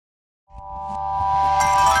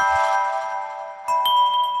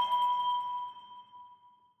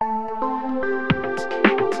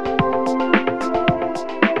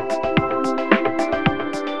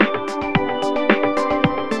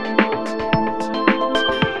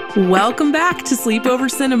Welcome back to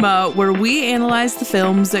Sleepover Cinema, where we analyze the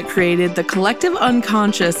films that created the collective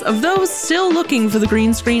unconscious of those still looking for the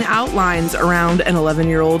green screen outlines around an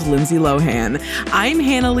 11-year-old Lindsay Lohan. I'm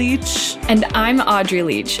Hannah Leach. And I'm Audrey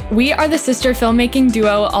Leach. We are the sister filmmaking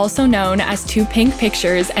duo also known as Two Pink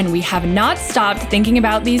Pictures, and we have not stopped thinking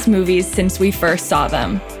about these movies since we first saw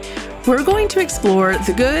them. We're going to explore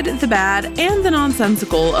the good, the bad, and the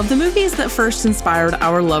nonsensical of the movies that first inspired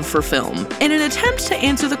our love for film, in an attempt to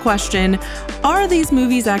answer the question, are these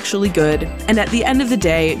movies actually good? And at the end of the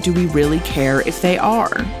day, do we really care if they are?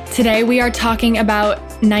 Today we are talking about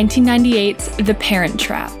 1998's The Parent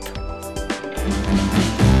Trap.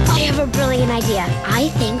 I have a brilliant idea. I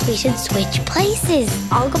think we should switch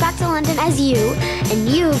places. I'll go back to London as you, and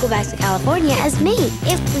you go back to California as me.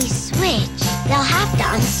 If we switch, they'll have to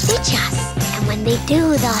unswitch us. And when they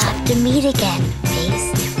do, they'll have to meet again,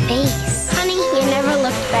 face to face. Honey, you never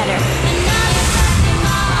looked better.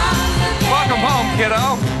 Welcome home,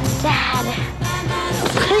 kiddo. Dad,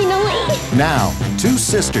 finally. Now, two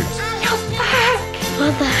sisters Come back.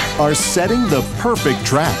 Mother. are setting the perfect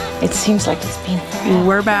trap. It seems like it's been forever.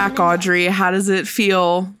 We're back, Audrey. How does it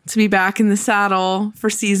feel to be back in the saddle for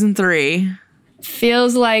season 3?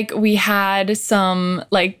 Feels like we had some,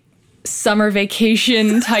 summer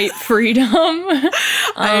vacation type freedom.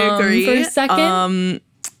 I agree. For a second.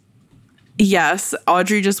 Yes,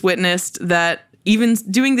 Audrey just witnessed that even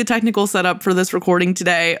doing the technical setup for this recording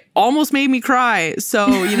today almost made me cry. So,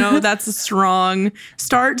 that's a strong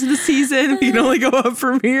start to the season. We can only go up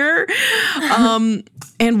from here.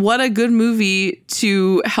 And what a good movie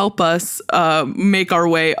to help us make our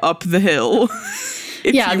way up the hill.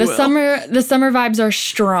 Yeah, the summer vibes are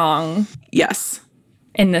strong. Yes.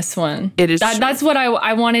 In this one. It is That's what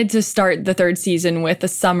I wanted to start the third season with, a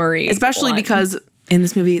summary. Especially one. because in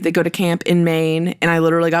this movie, they go to camp in Maine, and I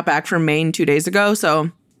literally got back from Maine 2 days ago, so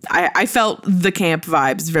I felt the camp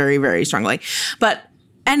vibes very, very strongly. But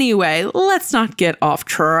anyway, let's not get off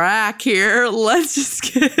track here. Let's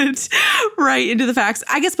just get right into the facts.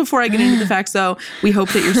 I guess before I get into the facts, though, we hope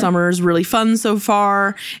that your summer is really fun so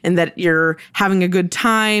far and that you're having a good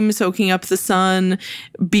time soaking up the sun,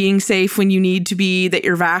 being safe when you need to be, that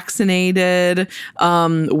you're vaccinated.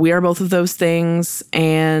 We are both of those things,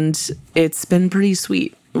 and it's been pretty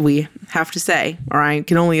sweet, we have to say. Or I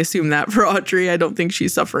can only assume that for Audrey. I don't think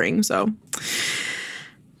she's suffering, so...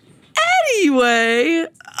 Anyway,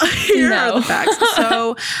 here are the facts.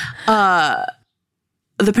 So,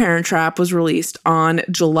 The Parent Trap was released on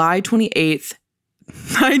July 28th,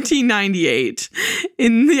 1998.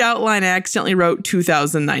 In the outline, I accidentally wrote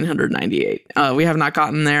 2,998. We have not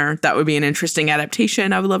gotten there. That would be an interesting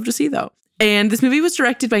adaptation. I would love to see, though. And this movie was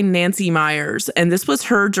directed by Nancy Meyers, and this was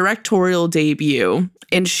her directorial debut.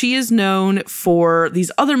 And she is known for these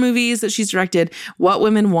other movies that she's directed: What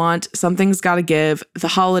Women Want, Something's Gotta Give, The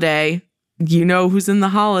Holiday. You know who's in The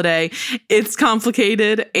Holiday. It's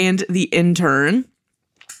Complicated, and The Intern.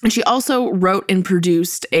 And she also wrote and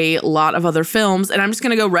produced a lot of other films. And I'm just going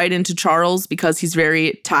to go right into Charles because he's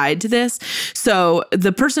very tied to this. So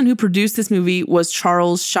the person who produced this movie was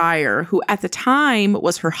Charles Shyer, who at the time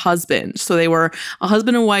was her husband. So they were a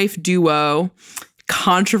husband and wife duo.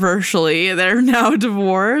 Controversially, they're now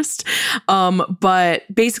divorced. But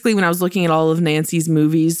basically, when I was looking at all of Nancy's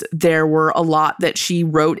movies, there were a lot that she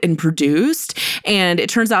wrote and produced. And it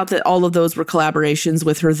turns out that all of those were collaborations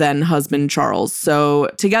with her then husband, Charles. So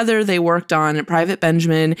together, they worked on Private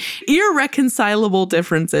Benjamin, Irreconcilable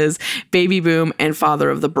Differences, Baby Boom, and Father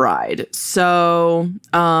of the Bride. So,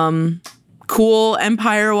 cool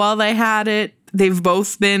empire while they had it. They've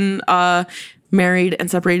both been married and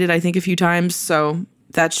separated, I think, a few times. So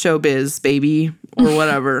that's showbiz, baby, or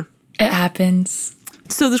whatever. It happens.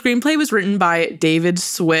 So the screenplay was written by David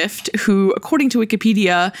Swift, who, according to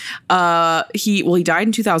Wikipedia, he died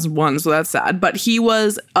in 2001, so that's sad. But he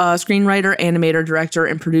was a screenwriter, animator, director,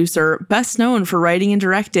 and producer, best known for writing and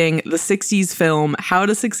directing the 60s film How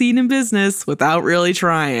to Succeed in Business Without Really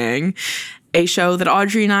Trying, a show that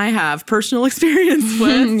Audrey and I have personal experience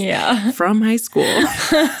with from high school.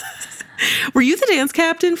 Were you the dance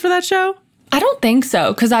captain for that show? I don't think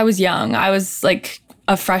so, because I was young. I was like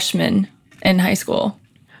a freshman in high school.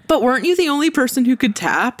 But weren't you the only person who could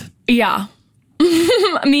tap? Yeah.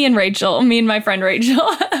 Me and my friend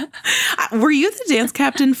Rachel. Were you the dance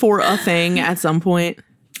captain for a thing at some point?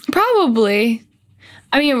 Probably.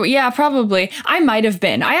 I mean, yeah, probably. I might have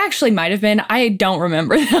been. I actually might have been. I don't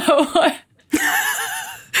remember, though.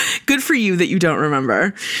 Good for you that you don't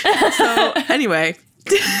remember. So anyway,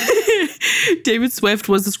 David Swift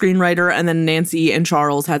was the screenwriter, and then Nancy and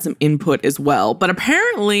Charles had some input as well. But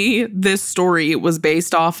apparently this story was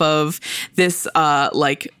based off of this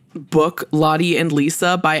book Lottie and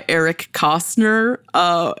Lisa by Eric Kostner.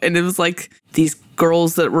 And it was like these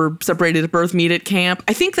girls that were separated at birth meet at camp.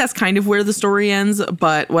 I think that's kind of where the story ends,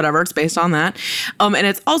 but whatever, it's based on that. And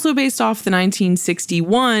it's also based off the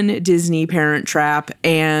 1961 Disney Parent Trap.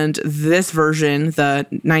 And this version, the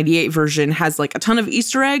 98 version, has like a ton of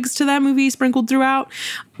Easter eggs to that movie sprinkled throughout.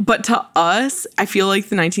 But to us, I feel like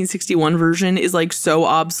the 1961 version is like so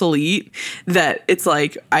obsolete that it's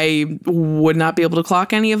like I would not be able to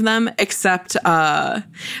clock any of them, except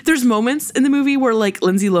there's moments in the movie where like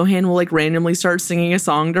Lindsay Lohan will like randomly start singing a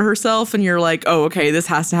song to herself and you're like, oh, okay, this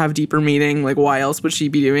has to have deeper meaning. Like, why else would she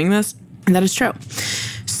be doing this? And that is true.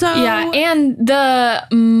 So yeah, and the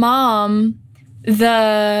mom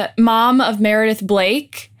of Meredith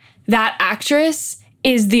Blake, that actress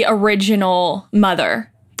is the original mother.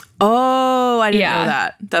 Oh, I didn't know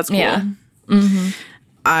that. That's cool. Yeah. Mm-hmm.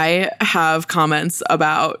 I have comments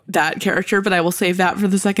about that character, but I will save that for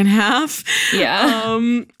the second half.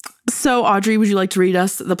 Yeah. So, Audrey, would you like to read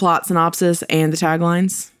us the plot synopsis and the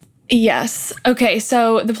taglines? Yes. Okay,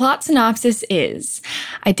 so the plot synopsis is: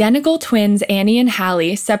 identical twins Annie and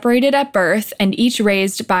Hallie, separated at birth and each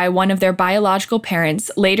raised by one of their biological parents,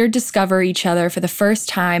 later discover each other for the first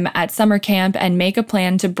time at summer camp and make a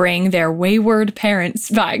plan to bring their wayward parents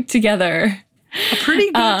back together. A pretty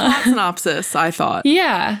good plot synopsis, I thought.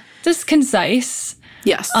 Yeah, just concise.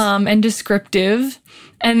 Yes. And descriptive.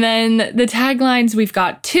 And then the taglines, we've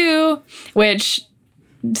got two, which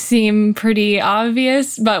seem pretty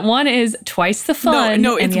obvious, but one is twice the fun.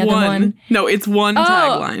 No, it's one. No, it's one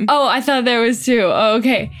tagline. Oh, I thought there was two. Oh,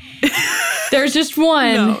 okay. There's just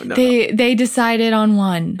one. No. They decided on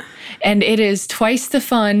one. And it is twice the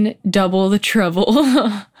fun, double the trouble.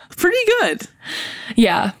 Pretty good.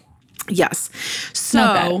 Yeah. Yes.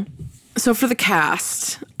 So for the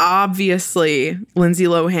cast, obviously, Lindsay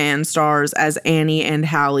Lohan stars as Annie and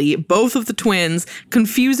Hallie, both of the twins,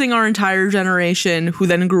 confusing our entire generation who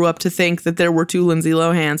then grew up to think that there were two Lindsay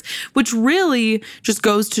Lohans, which really just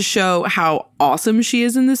goes to show how awesome she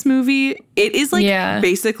is in this movie. It is like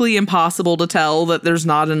basically impossible to tell that there's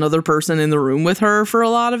not another person in the room with her for a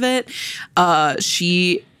lot of it.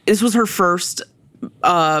 This was her first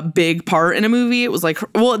big part in a movie. It was like,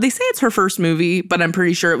 well, they say it's her first movie, but I'm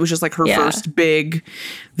pretty sure it was just like her first big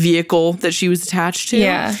vehicle that she was attached to.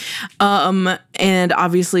 Yeah. And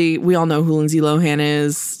obviously we all know who Lindsay Lohan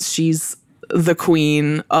is. She's the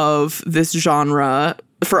queen of this genre,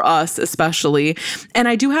 for us especially. And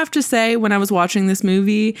I do have to say, when I was watching this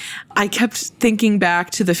movie, I kept thinking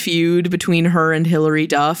back to the feud between her and Hilary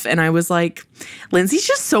Duff, and I was like, Lindsay's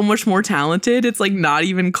just so much more talented. It's like not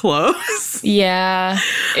even close. Yeah.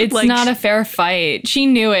 It's like, not a fair fight. She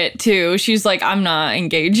knew it too. She's like, I'm not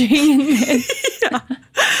engaging in this. Yeah.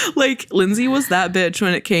 Like, Lindsay was that bitch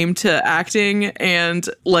when it came to acting and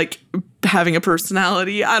like having a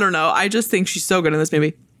personality. I don't know. I just think she's so good in this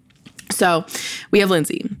movie. So we have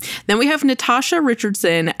Lindsay. Then we have Natasha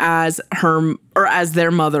Richardson as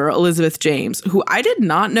their mother, Elizabeth James, who I did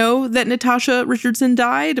not know that Natasha Richardson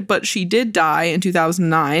died, but she did die in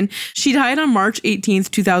 2009. She died on March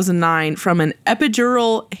 18th, 2009 from an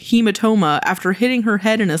epidural hematoma after hitting her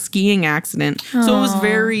head in a skiing accident. Aww. So it was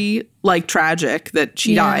very tragic that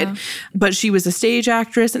she died. But she was a stage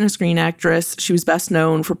actress and a screen actress. She was best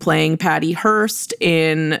known for playing Patty Hearst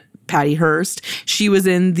in Patty Hearst. She was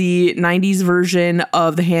in the 90s version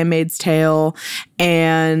of The Handmaid's Tale,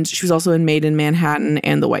 and she was also in Maid in Manhattan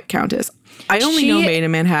and The White Countess. I only know Maid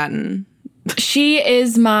in Manhattan. She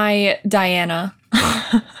is my Diana.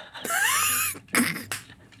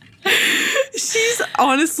 She's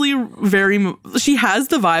honestly she has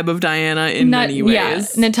the vibe of Diana in many ways. Yeah,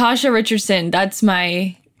 Natasha Richardson, that's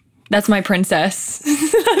my princess.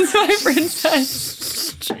 That's my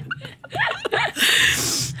princess.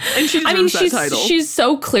 And she deserves that title. She's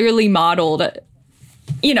so clearly modeled,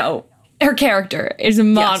 her character is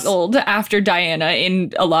modeled after Diana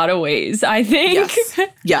in a lot of ways, I think.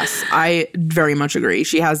 Yes, I very much agree.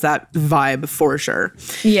 She has that vibe for sure.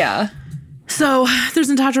 Yeah. So there's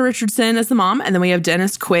Natasha Richardson as the mom, and then we have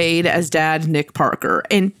Dennis Quaid as dad, Nick Parker.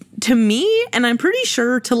 And to me, and I'm pretty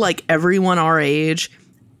sure to everyone our age,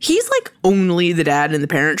 he's only the dad in The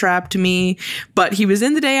Parent Trap to me, but he was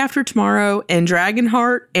in The Day After Tomorrow and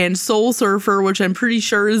Dragonheart and Soul Surfer, which I'm pretty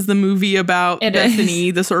sure is the movie about Bethany,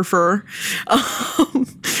 the surfer,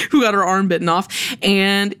 who got her arm bitten off.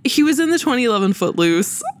 And he was in the 2011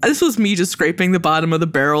 Footloose. This was me just scraping the bottom of the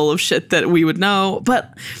barrel of shit that we would know.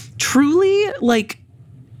 But truly,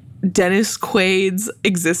 Dennis Quaid's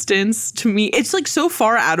existence to me, it's so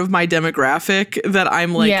far out of my demographic that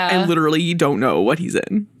I'm I literally don't know what he's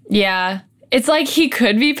in. Yeah. It's like he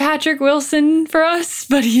could be Patrick Wilson for us,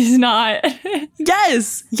 but he's not.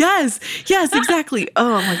 Yes, exactly.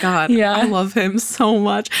 Oh my God. Yeah. I love him so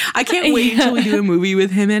much. I can't wait until we do a movie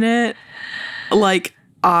with him in it. Like,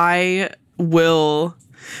 I will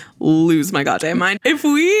lose my goddamn mind. If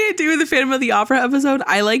we do the Phantom of the Opera episode,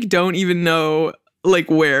 I like don't even know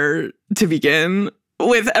like where to begin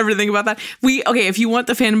with everything about that. If you want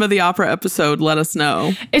the Phantom of the Opera episode, let us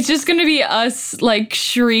know. It's just going to be us like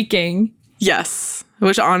shrieking. Yes,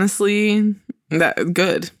 which honestly, that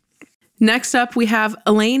good. Next up, we have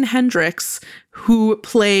Elaine Hendricks, who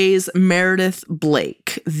plays Meredith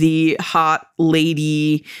Blake, the hot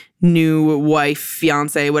lady, new wife,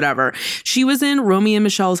 fiance, whatever. She was in Romy and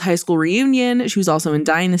Michelle's high school reunion. She was also in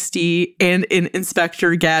Dynasty and in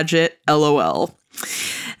Inspector Gadget, LOL.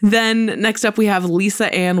 Then next up, we have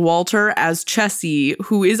Lisa Ann Walter as Chessie,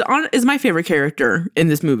 who is my favorite character in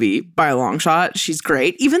this movie by a long shot. She's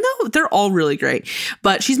great, even though they're all really great,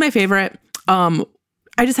 but she's my favorite.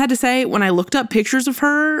 I just had to say, when I looked up pictures of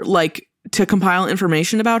her, like to compile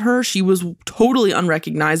information about her, she was totally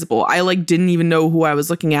unrecognizable. I like didn't even know who I was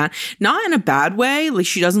looking at. Not in a bad way. Like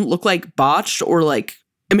she doesn't look like botched or like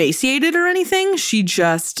emaciated or anything. She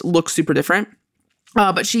just looks super different.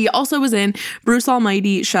 But she also was in Bruce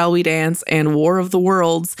Almighty, Shall We Dance, and War of the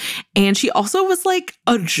Worlds. And she also was like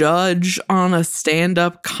a judge on a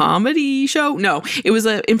stand-up comedy show. No, it was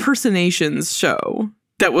an impersonations show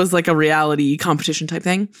that was like a reality competition type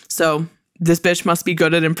thing. So this bitch must be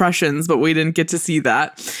good at impressions, but we didn't get to see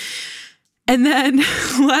that. And then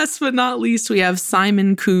last but not least, we have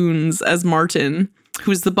Simon Coons as Martin,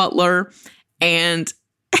 who's the butler. And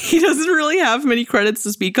he doesn't really have many credits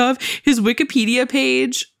to speak of. His Wikipedia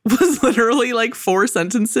page was literally like 4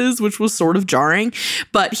 sentences, which was sort of jarring.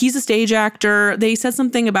 But he's a stage actor. They said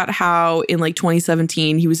something about how in like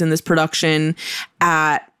 2017, he was in this production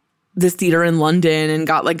at this theater in London and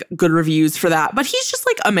got like good reviews for that. But he's just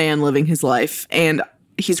like a man living his life and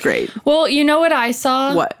he's great. Well, you know what I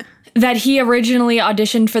saw? What? That he originally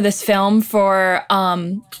auditioned for this film for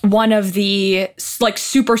one of the like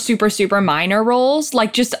super minor roles,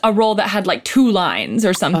 like just a role that had like 2 lines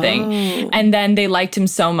or something. Oh. And then they liked him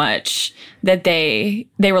so much that they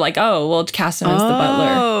were like, oh, we'll cast him as the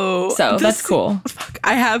butler. So that's cool. Fuck,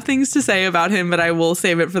 I have things to say about him, but I will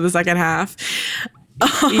save it for the second half.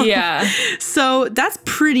 Yeah. So that's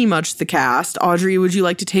pretty much the cast. Audrey, would you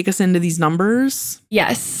like to take us into these numbers?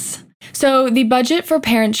 Yes. So the budget for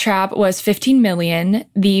Parent Trap was $15 million.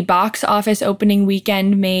 The box office opening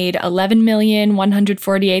weekend made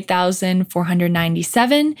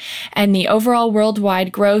 $11,148,497, and the overall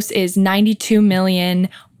worldwide gross is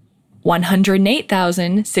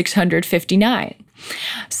 $92,108,659.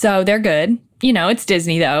 So they're good. You know, it's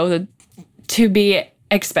Disney though, to be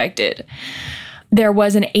expected. There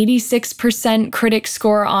was an 86% critic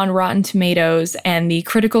score on Rotten Tomatoes, and the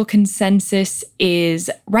critical consensus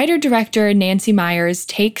is writer-director Nancy Meyers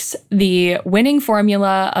takes the winning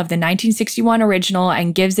formula of the 1961 original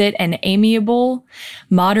and gives it an amiable,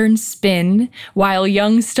 modern spin, while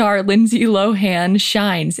young star Lindsay Lohan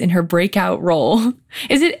shines in her breakout role.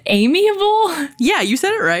 Is it amiable? Yeah, you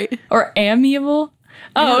said it right. Or amiable?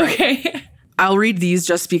 Oh, okay. Right. I'll read these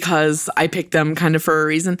just because I picked them kind of for a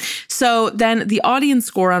reason. So then the audience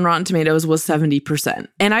score on Rotten Tomatoes was 70%.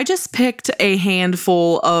 And I just picked a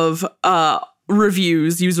handful of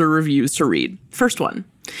user reviews to read. First one.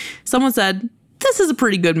 Someone said, this is a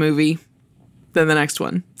pretty good movie. Then the next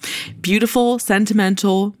one. Beautiful,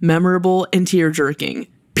 sentimental, memorable, and tear-jerking.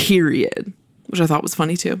 Period. Which I thought was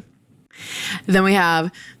funny too. Then we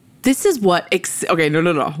have... This is what,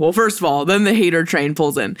 no. Well, first of all, then the hater train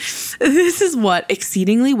pulls in. This is what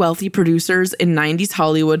exceedingly wealthy producers in 90s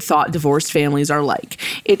Hollywood thought divorced families are like.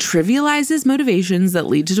 It trivializes motivations that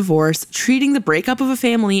lead to divorce, treating the breakup of a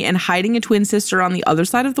family and hiding a twin sister on the other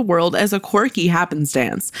side of the world as a quirky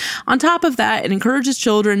happenstance. On top of that, it encourages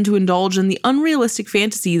children to indulge in the unrealistic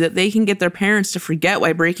fantasy that they can get their parents to forget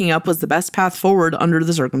why breaking up was the best path forward under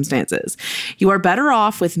the circumstances. You are better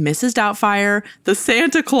off with Mrs. Doubtfire, the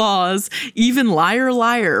Santa Claus, even Liar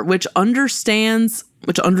Liar, which understood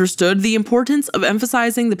the importance of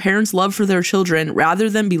emphasizing the parents' love for their children rather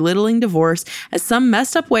than belittling divorce as some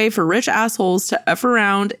messed up way for rich assholes to F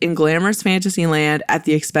around in glamorous fantasy land at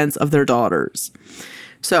the expense of their daughters.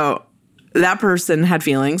 So that person had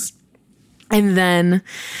feelings. And then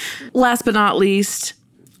last but not least,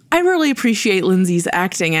 I really appreciate Lindsay's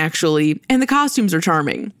acting, actually, and the costumes are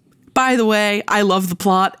charming. By the way, I love the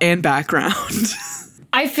plot and background.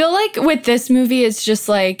 I feel like with this movie, it's just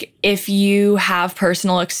like if you have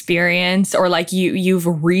personal experience or like you've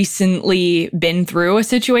recently been through a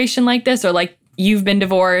situation like this, or like you've been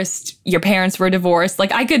divorced, your parents were divorced.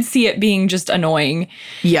 Like, I could see it being just annoying.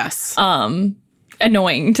 Yes.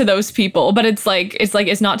 Annoying to those people, but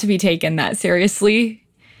it's not to be taken that seriously.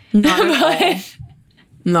 Not at all.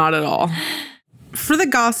 Not at all. For the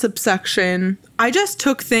gossip section, I just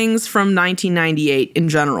took things from 1998 in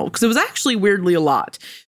general, because it was actually weirdly a lot.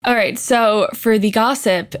 All right, so for the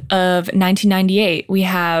gossip of 1998, we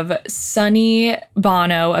have Sonny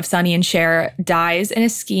Bono of Sonny and Cher dies in a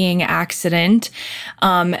skiing accident.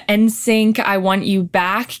 NSYNC, I Want You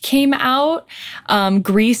Back came out.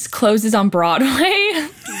 Grease closes on Broadway.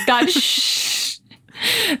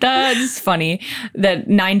 That's funny that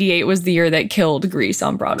 98 was the year that killed Grease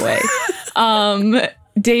on Broadway.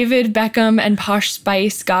 David Beckham and Posh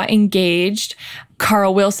Spice got engaged.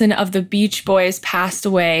 Carl Wilson of the Beach Boys passed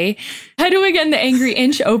away. Hedwig and the Angry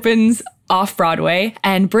Inch opens off-Broadway.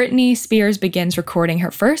 And Britney Spears begins recording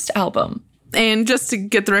her first album. And just to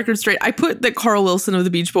get the record straight, I put that Carl Wilson of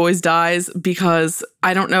the Beach Boys dies because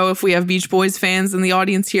I don't know if we have Beach Boys fans in the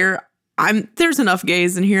audience here. There's enough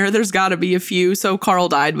gays in here. There's got to be a few. So Carl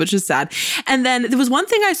died, which is sad. And then there was one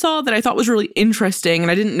thing I saw that I thought was really interesting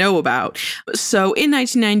and I didn't know about. So in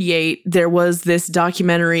 1998, there was this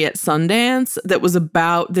documentary at Sundance that was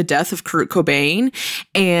about the death of Kurt Cobain.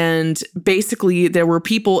 And basically, there were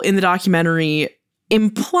people in the documentary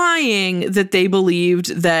implying that they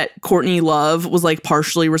believed that Courtney Love was like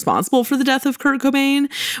partially responsible for the death of Kurt Cobain,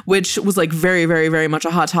 which was like very, very, very much a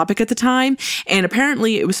hot topic at the time. And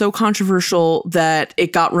apparently it was so controversial that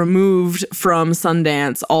it got removed from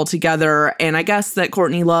Sundance altogether. And I guess that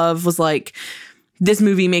Courtney Love was like, this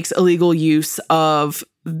movie makes illegal use of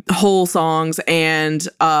whole songs and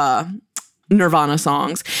Nirvana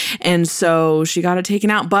songs. And so she got it taken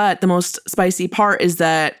out. But the most spicy part is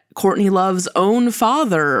that Courtney Love's own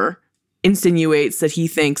father insinuates that he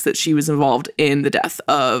thinks that she was involved in the death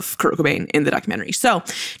of Kurt Cobain in the documentary. So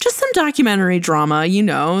just some documentary drama,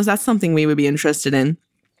 that's something we would be interested in.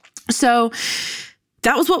 So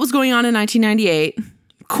that was what was going on in 1998.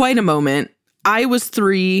 Quite a moment. I was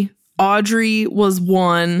 3. Audrey was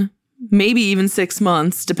 1, maybe even 6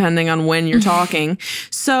 months, depending on when you're talking.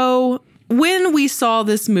 So when we saw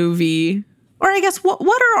this movie, or I guess, what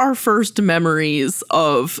are our first memories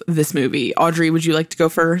of this movie? Audrey, would you like to go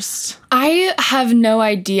first? I have no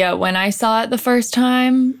idea when I saw it the first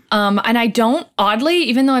time. And I don't, oddly,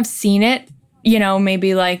 even though I've seen it,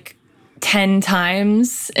 maybe like 10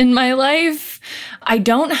 times in my life, I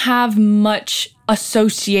don't have much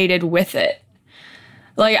associated with it.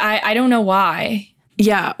 Like, I don't know why.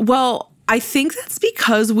 Yeah, well, I think that's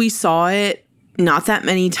because we saw it not that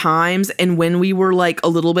many times and when we were like a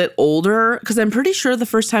little bit older, because I'm pretty sure the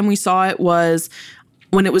first time we saw it was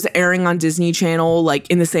when it was airing on Disney Channel, like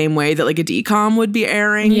in the same way that like a DCOM would be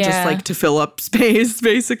airing, just like to fill up space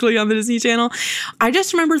basically on the Disney Channel. I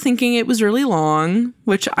just remember thinking it was really long,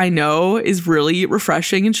 which I know is really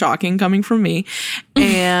refreshing and shocking coming from me,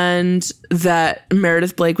 and that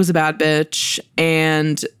Meredith Blake was a bad bitch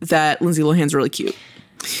and that Lindsay Lohan's really cute.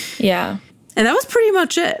 Yeah. And that was pretty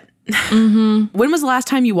much it. Mm-hmm. When was the last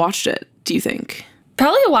time you watched it, do you think?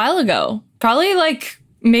 Probably a while ago. Probably like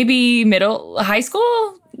maybe high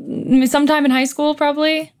school? Sometime in high school,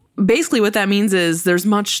 probably. Basically what that means is there's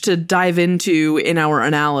much to dive into in our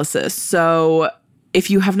analysis. So if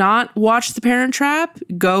you have not watched The Parent Trap,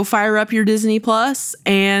 go fire up your Disney Plus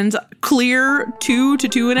and clear 2 to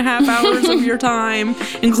 2.5 hours of your time,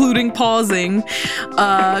 including pausing,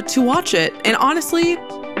 to watch it. And honestly,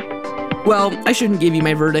 well, I shouldn't give you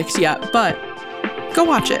my verdict yet, but go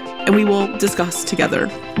watch it and we will discuss together.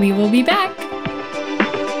 We will be back.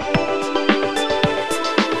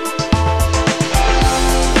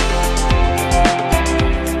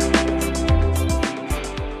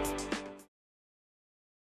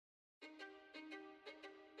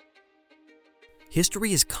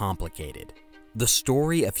 History is complicated. The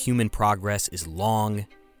story of human progress is long,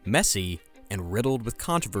 messy, and riddled with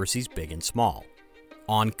controversies big and small.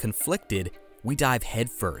 On Conflicted, we dive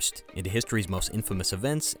headfirst into history's most infamous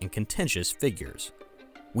events and contentious figures.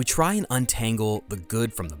 We try and untangle the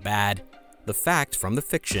good from the bad, the fact from the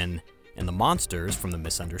fiction, and the monsters from the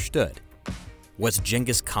misunderstood. Was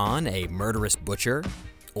Genghis Khan a murderous butcher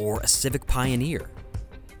or a civic pioneer?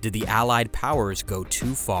 Did the Allied powers go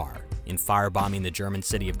too far in firebombing the German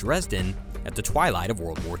city of Dresden at the twilight of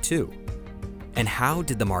World War II? And how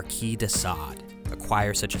did the Marquis de Sade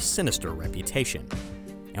acquire such a sinister reputation?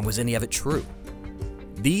 And was any of it true?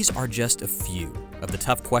 These are just a few of the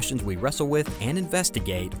tough questions we wrestle with and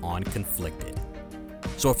investigate on Conflicted.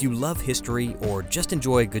 So if you love history or just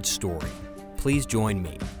enjoy a good story, please join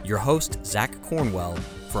me, your host, Zach Cornwell,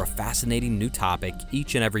 for a fascinating new topic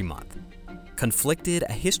each and every month. Conflicted,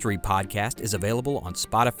 a history podcast, is available on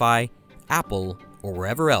Spotify, Apple, or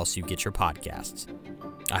wherever else you get your podcasts.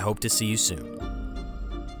 I hope to see you soon.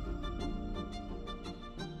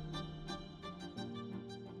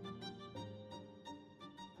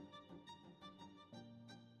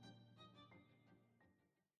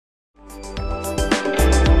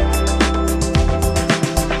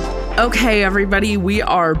 Okay, everybody, we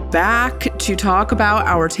are back to talk about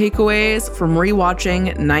our takeaways from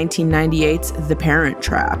rewatching 1998's The Parent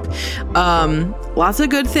Trap. Lots of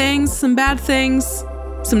good things, some bad things,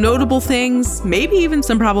 some notable things, maybe even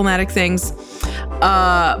some problematic things.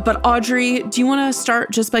 But Audrey, do you want to start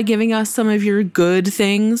just by giving us some of your good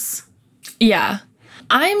things? Yeah.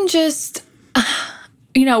 I'm just,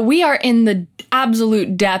 we are in the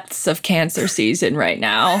absolute depths of cancer season right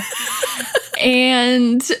now.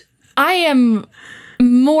 And I am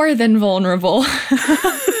more than vulnerable.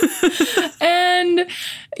 And,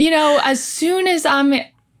 as soon as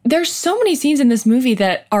there's so many scenes in this movie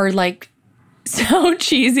that are like so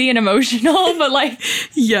cheesy and emotional, but like,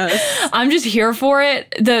 yes, I'm just here for it.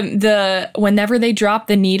 The whenever they drop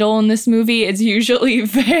the needle in this movie, it's usually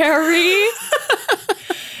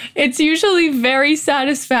very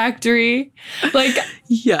satisfactory. Like,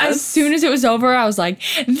 yes. As soon as it was over, I was like,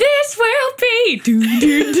 this will be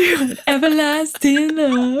everlasting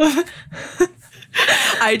love.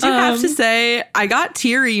 I do have to say, I got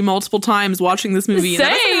teary multiple times watching this movie. Same.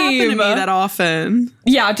 And that doesn't happen to me that often.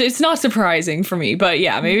 Yeah, it's not surprising for me, but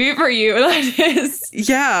yeah, maybe for you that is.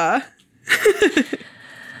 Yeah.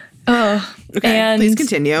 Oh, okay, and please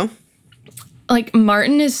continue. Like,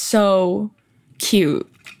 Martin is so cute.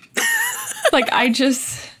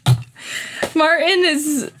 Martin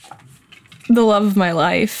is the love of my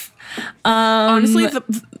life. Honestly,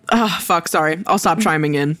 sorry. I'll stop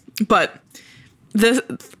chiming in. But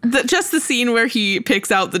just the scene where he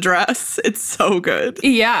picks out the dress, it's so good.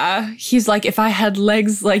 Yeah. He's like, if I had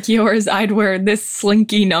legs like yours, I'd wear this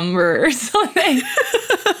slinky number or something.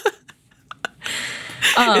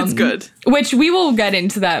 It's good. Which we will get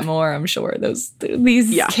into that more, I'm sure.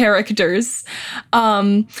 These characters.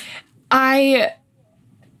 I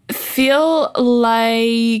feel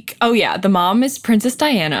like, the mom is Princess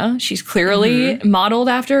Diana. She's clearly modeled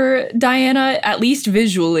after Diana, at least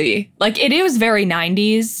visually. Like, it was very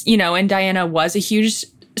 90s, and Diana was a huge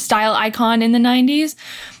style icon in the 90s.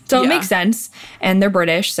 So it makes sense. And they're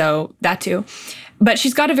British, so that too. But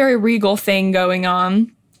she's got a very regal thing going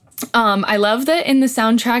on. I love that in the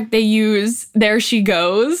soundtrack they use There She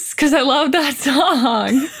Goes, because I love that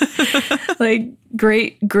song. Like,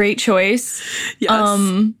 great choice.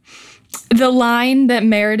 Yes. The line that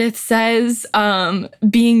Meredith says,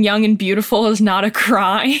 being young and beautiful is not a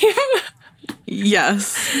crime.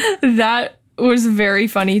 Yes. That was very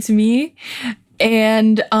funny to me.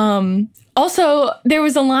 And also, there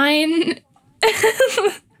was a line...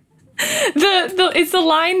 it's the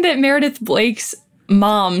line that Meredith Blake's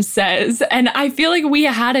mom says, and I feel like we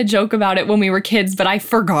had a joke about it when we were kids, but I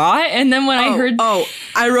forgot. And then when I heard,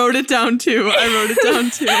 I wrote it down too. I was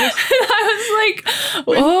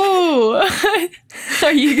like,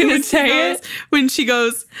 are you gonna say it? When she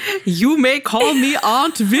goes, "You may call me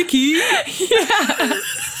Aunt Vicky." Yeah.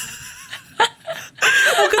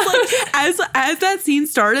 Because as that scene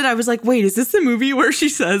started, I was like, wait, is this the movie where she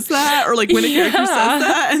says that? Or like when a character says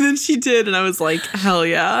that? And then she did. And I was like, hell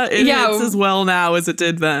yeah. It hits as well now as it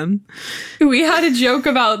did then. We had a joke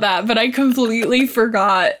about that, but I completely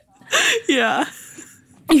forgot. Yeah.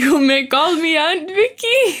 You may call me Aunt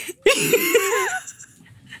Vicky.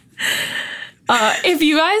 If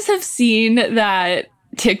you guys have seen that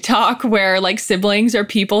TikTok where like siblings or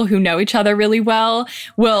people who know each other really well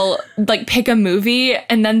will like pick a movie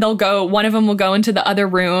and then one of them will go into the other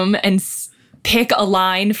room and pick a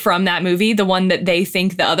line from that movie, the one that they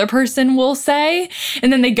think the other person will say.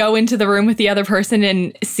 And then they go into the room with the other person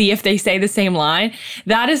and see if they say the same line.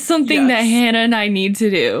 That is something that Hannah and I need to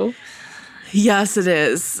do. Yes, it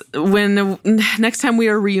is. When next time we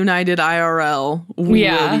are reunited IRL, we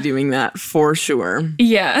will be doing that for sure.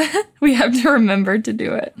 Yeah, we have to remember to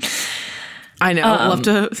do it. I know. We'll have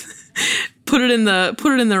to put it in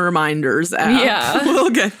the reminders app. Yeah, we'll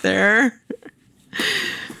get there.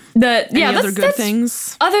 Any other good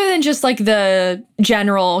things? Other than just like the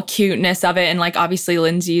general cuteness of it, and like obviously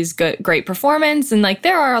Lindsay's great performance, and like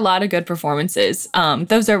there are a lot of good performances.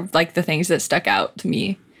 Those are like the things that stuck out to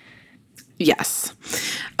me. Yes.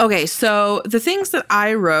 Okay, so the things that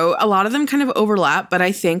I wrote, a lot of them kind of overlap, but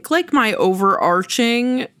I think like my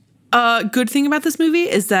overarching good thing about this movie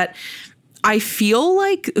is that I feel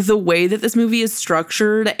like the way that this movie is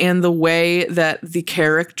structured and the way that the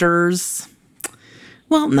characters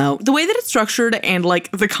Well, no. The way that it's structured and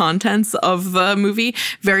like the contents of the movie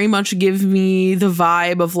very much give me the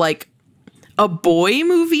vibe of like a boy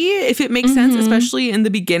movie, if it makes sense, especially in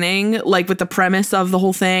the beginning, like with the premise of the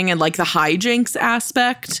whole thing and like the hijinks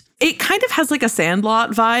aspect. It kind of has like a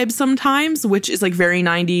Sandlot vibe sometimes, which is like very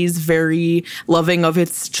 90s, very loving of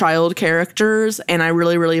its child characters. And I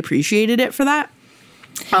really, really appreciated it for that.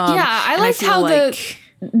 I liked how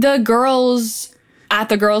the girls at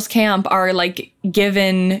the girls' camp are like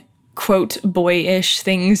given, quote, boyish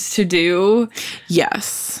things to do.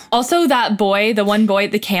 Yes. Also, that boy, the one boy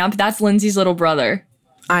at the camp, that's Lindsay's little brother.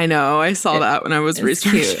 I know. I saw that when I was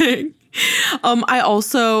researching.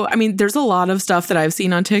 I mean, there's a lot of stuff that I've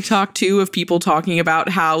seen on TikTok too of people talking about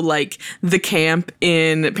how like the camp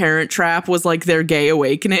in Parent Trap was like their gay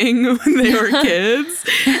awakening when they were kids.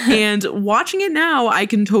 And watching it now, I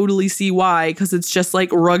can totally see why, because it's just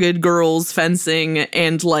like rugged girls fencing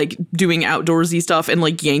and like doing outdoorsy stuff and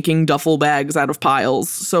like yanking duffel bags out of piles.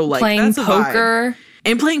 So like playing that's a poker. vibe.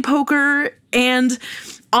 And playing poker. And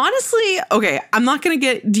honestly, okay, I'm not going to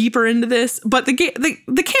get deeper into this, but the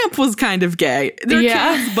camp was kind of gay. They're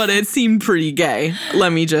kids, but it seemed pretty gay,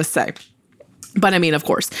 let me just say. But I mean, of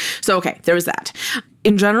course. So, okay, there was that.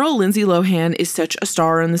 In general, Lindsay Lohan is such a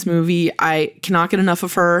star in this movie. I cannot get enough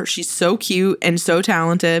of her. She's so cute and so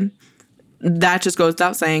talented. That just goes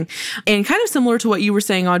without saying. And kind of similar to what you were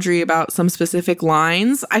saying, Audrey, about some specific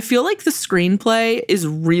lines, I feel like the screenplay is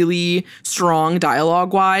really strong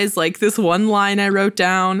dialogue-wise. Like this one line I wrote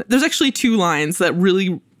down, there's actually two lines that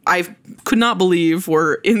really I could not believe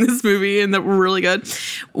were in this movie and that were really good.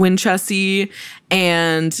 When Chessie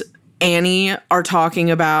and Annie are talking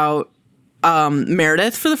about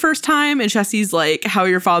Meredith for the first time, and Chessie's like, how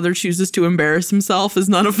your father chooses to embarrass himself is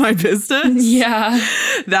none of my business. Yeah.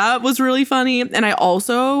 That was really funny. And I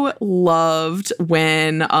also loved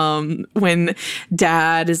when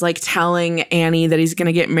Dad is like telling Annie that he's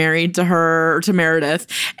gonna get married to her, or to Meredith,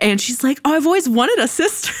 and she's like, oh, I've always wanted a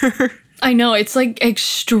sister. I know, it's like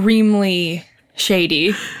extremely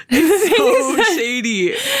shady. It's so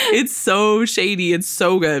shady. It's so shady. It's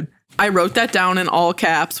so good. I wrote that down in all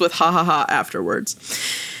caps with ha ha ha afterwards.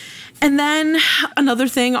 And then another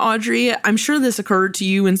thing, Audrey, I'm sure this occurred to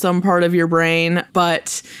you in some part of your brain,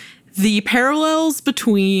 but the parallels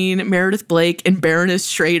between Meredith Blake and Baroness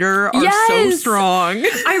Schrader are so strong.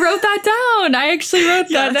 I wrote that down. I actually wrote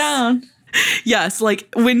that down. Yes, like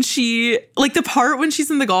when she, like the part when she's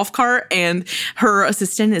in the golf cart and her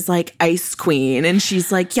assistant is like Ice Queen, and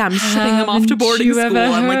she's like, yeah, I'm shipping him off to boarding school.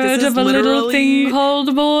 I'm like, this is literally a little thing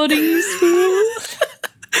called boarding school.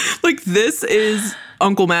 Like this is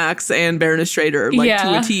Uncle Max and Baroness Schrader, like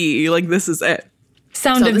to a T. Like this is it.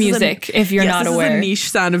 Sound of Music, if you're not aware. This is a niche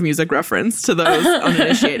Sound of Music reference to those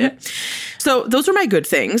uninitiated. So those are my good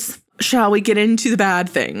things. Shall we get into the bad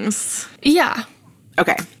things? Yeah.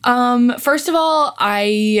 Okay. First of all,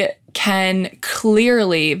 I can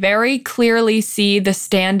very clearly see the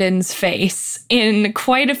stand-in's face in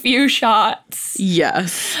quite a few shots.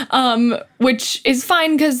 Yes. Which is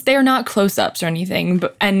fine because they're not close-ups or anything,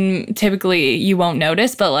 and typically you won't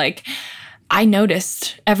notice, but like I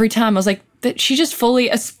noticed every time. I was like, that she just fully,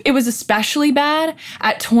 it was especially bad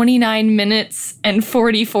at 29 minutes and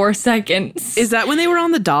 44 seconds. Is that when they were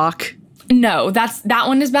on the dock? No, that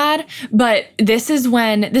one is bad. But this is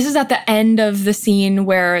at the end of the scene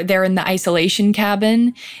where they're in the isolation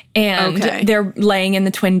cabin and they're laying in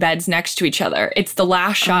the twin beds next to each other. It's the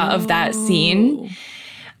last shot of that scene.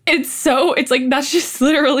 It's like, that's just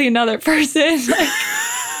literally another person. Like,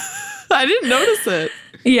 I didn't notice it.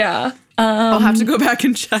 Yeah. I'll have to go back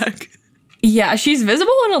and check. Yeah, she's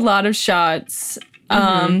visible in a lot of shots.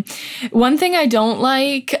 One thing I don't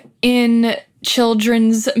like in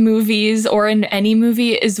children's movies or in any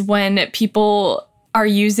movie is when people are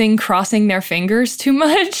using crossing their fingers too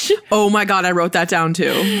much. Oh my God, I wrote that down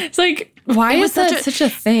too. It's like, why is that such a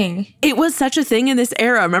thing? It was such a thing in this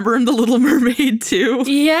era. Remember in The Little Mermaid too?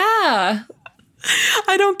 Yeah.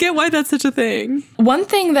 I don't get why that's such a thing. One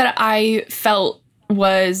thing that I felt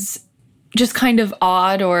was just kind of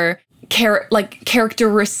odd or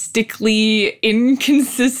characteristically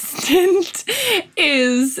inconsistent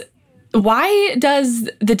is, why does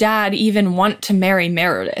the dad even want to marry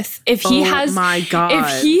Meredith? If he has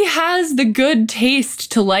the good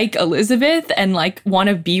taste to like Elizabeth and like want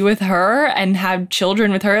to be with her and have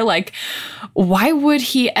children with her, like why would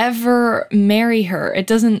he ever marry her? It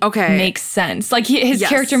doesn't make sense. Like his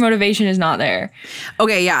character motivation is not there.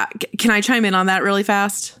 Okay, yeah. Can I chime in on that really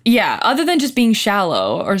fast? Yeah, other than just being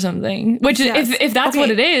shallow or something. Which if that's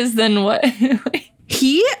what it is, then what?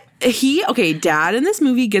 Dad in this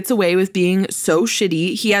movie gets away with being so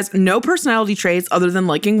shitty. He has no personality traits other than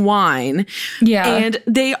liking wine. Yeah. And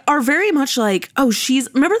they are very much like, oh,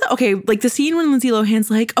 remember the scene when Lindsay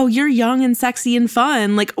Lohan's like, oh, you're young and sexy and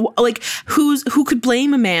fun. Like who could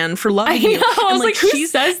blame a man for loving you? I was like, who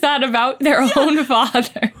says that about their own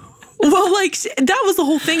father? Well, like, that was the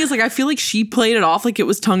whole thing, is like, I feel like she played it off like it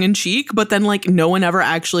was tongue in cheek, but then like no one ever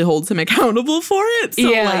actually holds him accountable for it. So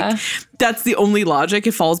like, that's the only logic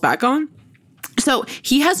it falls back on. So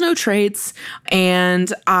he has no traits,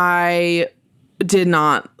 and I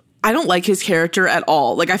don't like his character at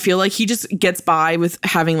all. Like, I feel like he just gets by with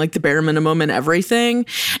having like the bare minimum and everything.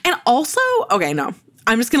 And also, okay, no,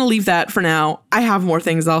 I'm just going to leave that for now. I have more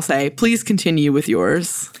things I'll say. Please continue with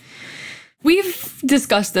yours. We've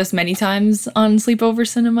discussed this many times on Sleepover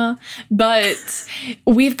Cinema, but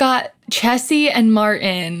we've got Chessie and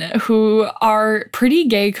Martin, who are pretty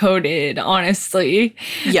gay-coded, honestly,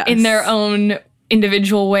 in their own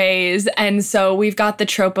individual ways. And so we've got the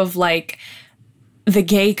trope of, like, the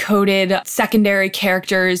gay-coded secondary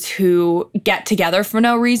characters who get together for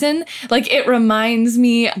no reason. Like, it reminds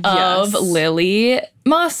me of Lily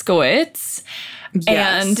Moskowitz.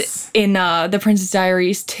 Yes. And in The Princess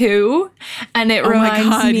Diaries 2. And it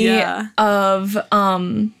reminds me of,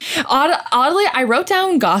 oddly, I wrote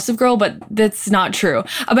down Gossip Girl, but that's not true.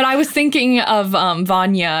 But I was thinking of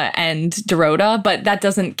Vanya and Dorota, but that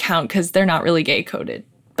doesn't count because they're not really gay-coded.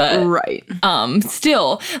 But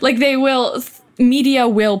still, like, media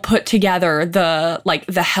will put together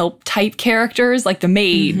the help type characters, like the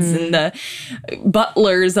maids and the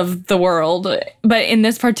butlers of the world. But in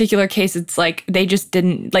this particular case, it's like they just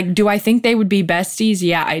didn't, like, do I think they would be besties?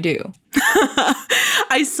 Yeah, I do.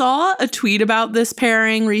 I saw a tweet about this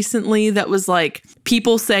pairing recently that was like,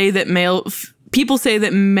 people say that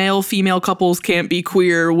male-female couples can't be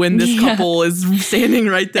queer when this couple is standing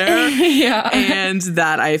right there. And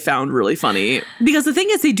that I found really funny. Because the thing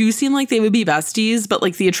is, they do seem like they would be besties, but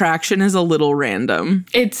like the attraction is a little random.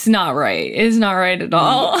 It's not right. It's not right at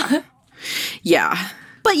all. Yeah.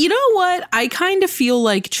 But you know what? I kind of feel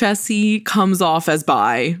like Chessie comes off as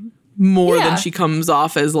bi more than she comes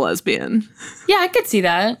off as lesbian. Yeah, I could see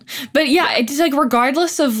that. But yeah, it's like,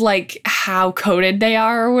 regardless of like how coded they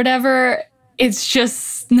are or whatever, it's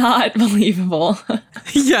just not believable.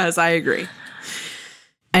 Yes, I agree.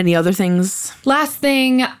 Any other things? Last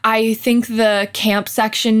thing, I think the camp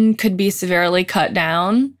section could be severely cut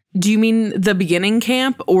down. Do you mean the beginning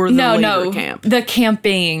camp or the later camp? The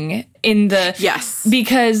camping in the... Yes.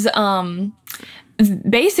 Because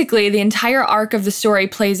basically the entire arc of the story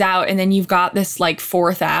plays out, and then you've got this like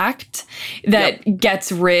fourth act that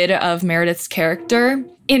gets rid of Meredith's character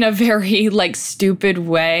in a very like stupid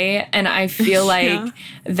way. And I feel like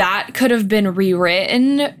that could have been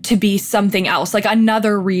rewritten to be something else, like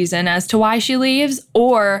another reason as to why she leaves,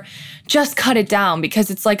 or just cut it down because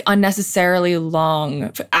it's like unnecessarily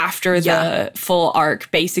long after the full arc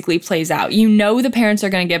basically plays out. You know, the parents are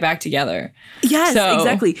going to get back together. Yes,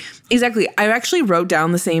 exactly. I actually wrote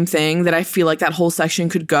down the same thing, that I feel like that whole section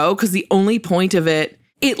could go, because the only point of it,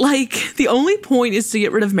 the only point is to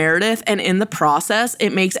get rid of Meredith, and in the process,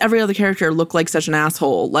 it makes every other character look like such an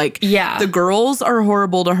asshole. Like, the girls are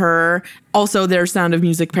horrible to her. Also, there's Sound of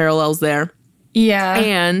Music parallels there. Yeah.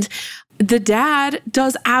 And the dad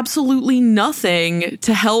does absolutely nothing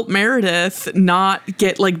to help Meredith not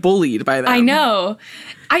get like bullied by them. I know.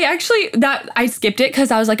 I skipped it because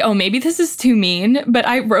I was like, oh, maybe this is too mean. But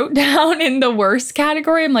I wrote down in the worst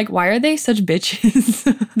category, I'm like, why are they such bitches?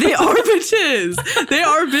 They are bitches. They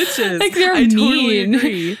are bitches. Like, they're mean. Totally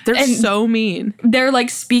agree. They're so mean. They're like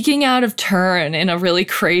speaking out of turn in a really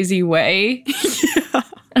crazy way.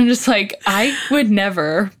 I'm just like, I would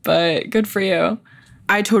never, but good for you.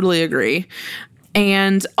 I totally agree.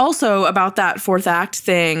 And also about that fourth act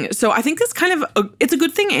thing. So I think this kind of, it's a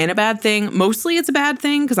good thing and a bad thing. Mostly it's a bad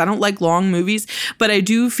thing because I don't like long movies. But I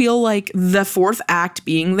do feel like the fourth act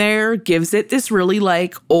being there gives it this really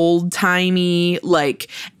like old timey,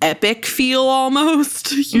 like epic feel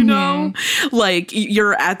almost, you know? Like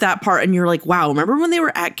you're at that part and you're like, wow, remember when they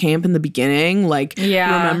were at camp in the beginning? Like,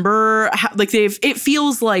 remember how, like it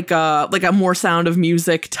feels like a more Sound of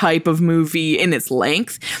Music type of movie in its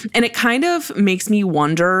length. And it kind of makes me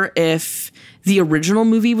wonder if the original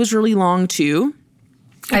movie was really long too.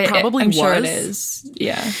 It probably was. Sure it is.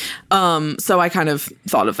 Yeah. So I kind of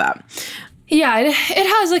thought of that. Yeah, it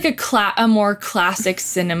has like a more classic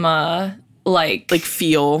cinema like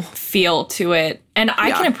feel to it, and I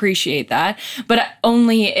can appreciate that, but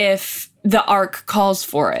only if the arc calls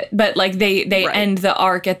for it. But like they end the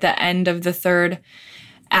arc at the end of the third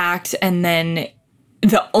act, and then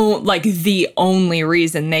the only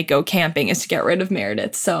reason they go camping is to get rid of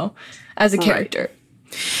Meredith. So as a character.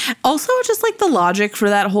 Also, just like the logic for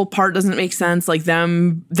that whole part doesn't make sense. Like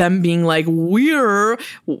them being like, we're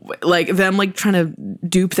like them like trying to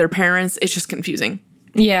dupe their parents. It's just confusing.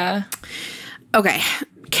 Yeah. Okay.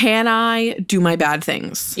 Can I do my bad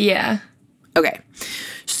things? Yeah. Okay.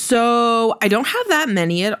 So I don't have that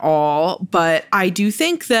many at all, but I do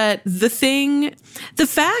think that the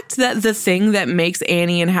fact that the thing that makes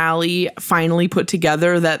Annie and Hallie finally put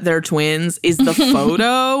together that they're twins is the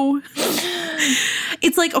photo.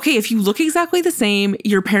 It's like, okay, if you look exactly the same,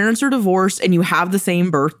 your parents are divorced, and you have the same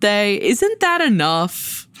birthday, isn't that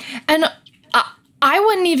enough? And I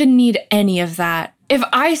wouldn't even need any of that. If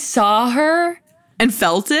I saw her and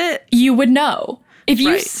felt it, you would know. If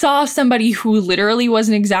you Right. saw somebody who literally was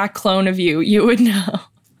an exact clone of you, you would know.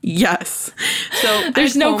 Yes. So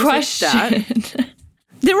There's no question.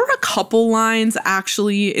 There were a couple lines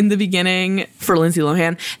actually in the beginning for Lindsay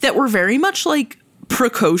Lohan that were very much like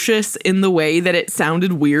precocious in the way that it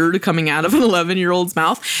sounded weird coming out of an 11-year-old's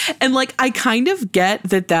mouth. And like, I kind of get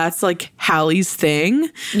that that's like Hallie's thing.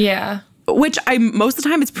 Yeah. Which most of the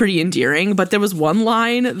time it's pretty endearing, but there was one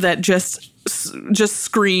line that just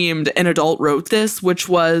screamed an adult wrote this, which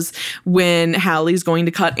was when Hallie's going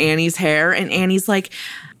to cut Annie's hair, and Annie's like,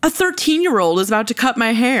 a 13-year-old is about to cut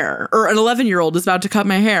my hair, or an 11-year-old is about to cut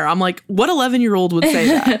my hair. I'm like, what 11-year-old would say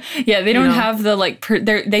that? Yeah, they don't have the like,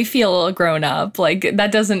 they feel grown up. Like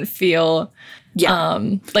that doesn't feel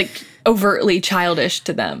like overtly childish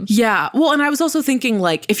to them. Yeah. Well, and I was also thinking,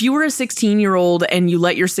 like, if you were a 16-year-old and you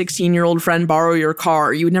let your 16-year-old friend borrow your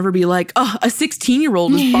car, you would never be like, oh, a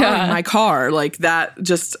 16-year-old is borrowing my car. Like that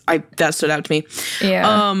that stood out to me.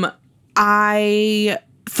 Yeah. I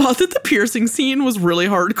thought that the piercing scene was really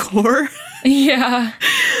hardcore. Yeah.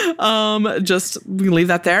 We leave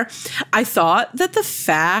that there. I thought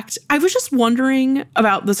that I was just wondering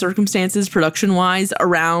about the circumstances production-wise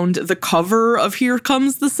around the cover of Here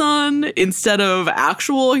Comes the Sun instead of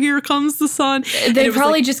actual Here Comes the Sun. They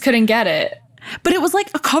probably just couldn't get it. But it was like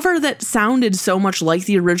a cover that sounded so much like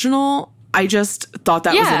the original. I just thought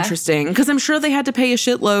that was interesting because I'm sure they had to pay a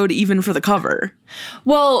shitload even for the cover.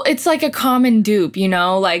 Well, it's like a common dupe, you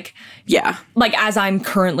know, like, yeah, like as I'm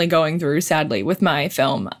currently going through, sadly, with my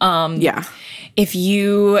film. Yeah. If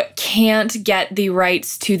you can't get the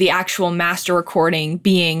rights to the actual master recording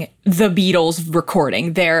being the Beatles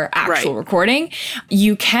recording, their actual recording,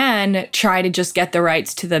 you can try to just get the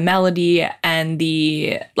rights to the melody and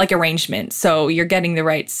the like arrangement. So you're getting the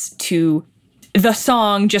rights to the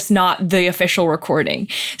song, just not the official recording.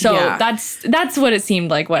 So that's what it seemed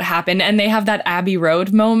like what happened. And they have that Abbey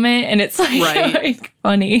Road moment, and it's like, like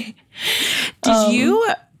funny.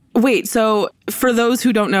 Wait, so for those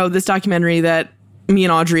who don't know, this documentary that me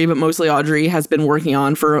and Audrey, but mostly Audrey, has been working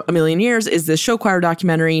on for a million years is this show choir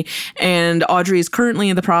documentary. And Audrey is currently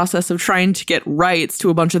in the process of trying to get rights to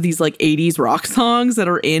a bunch of these like 80s rock songs that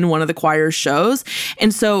are in one of the choir's shows.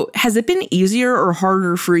 And so has it been easier or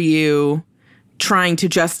harder for you trying to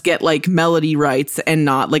just get like melody rights and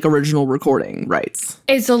not like original recording rights?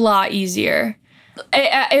 It's a lot easier.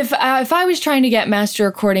 If I was trying to get master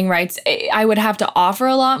recording rights, I would have to offer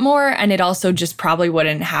a lot more, and it also just probably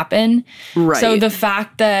wouldn't happen. Right. So the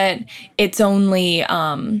fact that it's only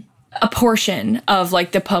a portion of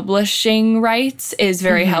like the publishing rights is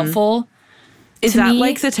very helpful. Is that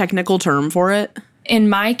like the technical term for it? In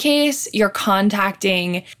my case, you're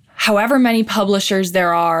contacting however many publishers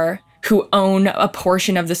there are who own a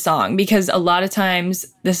portion of the song, because a lot of times,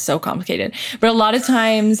 this is so complicated, but a lot of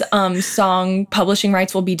times song publishing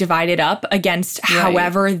rights will be divided up against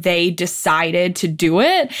however they decided to do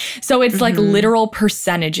it. So it's like literal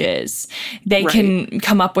percentages. They can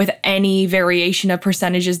come up with any variation of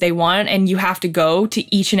percentages they want, and you have to go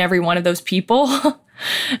to each and every one of those people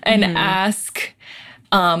and ask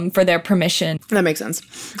for their permission. That makes sense.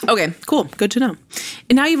 Okay, cool. Good to know.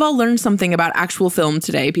 And now you've all learned something about actual film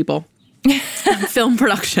today, people. Film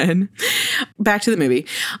production. Back to the movie.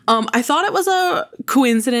 I thought it was a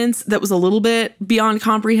coincidence that was a little bit beyond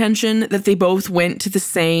comprehension that they both went to the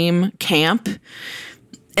same camp.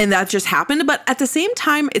 And that just happened. But at the same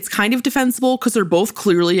time, it's kind of defensible because they're both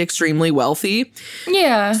clearly extremely wealthy.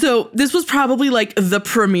 Yeah. So this was probably like the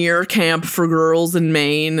premier camp for girls in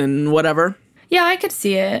Maine and whatever. Yeah, I could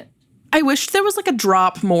see it. I wish there was like a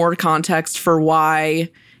drop more context for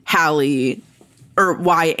why Hallie or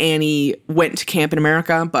why Annie went to camp in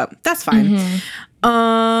America, but that's fine.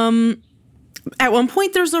 At one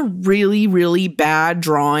point, there's a really, really bad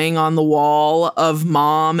drawing on the wall of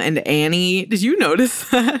Mom and Annie. Did you notice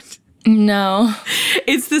that? No.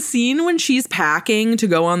 It's the scene when she's packing to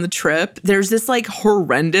go on the trip. There's this like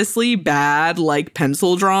horrendously bad like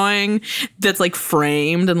pencil drawing that's like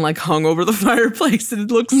framed and like hung over the fireplace, and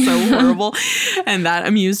it looks so horrible. And that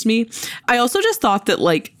amused me. I also just thought that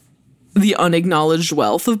like the unacknowledged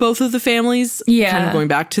wealth of both of the families, kind of going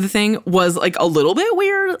back to the thing, was like a little bit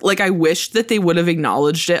weird. Like I wish that they would have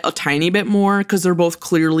acknowledged it a tiny bit more, because they're both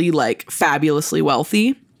clearly like fabulously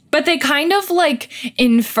wealthy. But they kind of like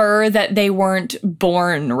infer that they weren't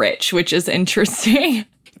born rich, which is interesting.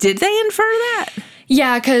 Did they infer that?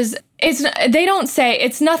 Yeah, because they don't say,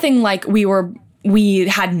 it's nothing like we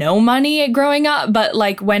had no money growing up, but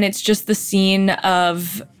like when it's just the scene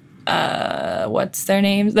of what's their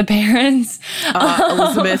names? The parents?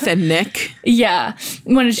 Elizabeth and Nick. Yeah.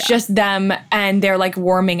 When it's just them and they're like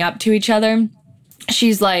warming up to each other.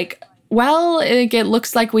 She's like, well, it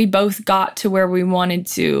looks like we both got to where we wanted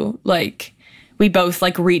to. Like, we both,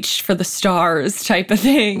 like, reached for the stars type of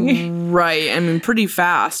thing. Right. I mean, pretty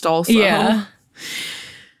fast also. Yeah.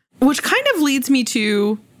 Which kind of leads me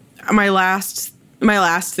to my last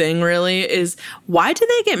thing, really, is why did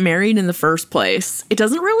they get married in the first place? It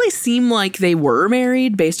doesn't really seem like they were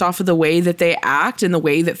married based off of the way that they act and the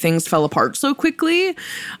way that things fell apart so quickly.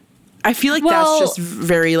 I feel like that's just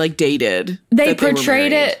very, like, dated. They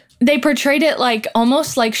portrayed it like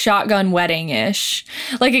almost like Shotgun Wedding-ish.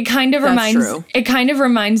 Like it kind of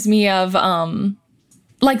reminds me of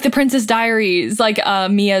like The Princess Diaries, like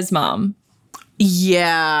Mia's mom.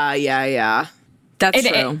 Yeah. That's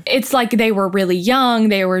true. It's like they were really young,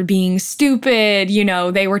 they were being stupid, you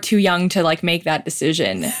know, they were too young to like make that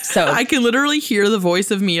decision. So I can literally hear the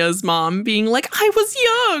voice of Mia's mom being like, I was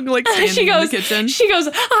young, like standing in the kitchen. She goes,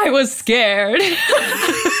 I was scared.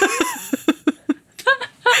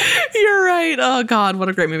 You're right. Oh, God, what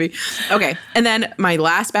a great movie. Okay. And then my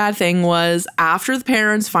last bad thing was after the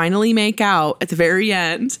parents finally make out at the very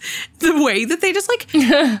end, the way that they just like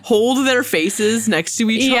hold their faces next to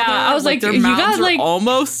each other. Yeah, I was like their you mouths got like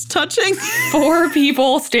almost touching. 4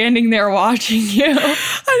 people standing there watching you. I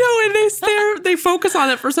know. And they focus on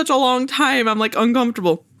it for such a long time. I'm like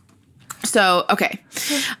uncomfortable. So, okay.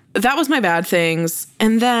 That was my bad things.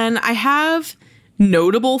 And then I have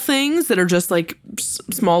notable things that are just like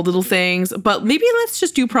small little things, but maybe let's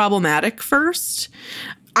just do problematic first.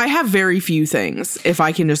 I have very few things, if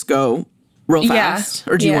I can just go real fast.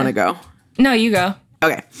 Or do you want to go? No, you go.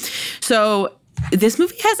 Okay. So this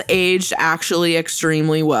movie has aged actually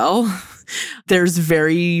extremely well. There's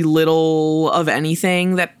very little of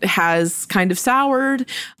anything that has kind of soured.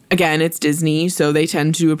 Again, it's Disney, so they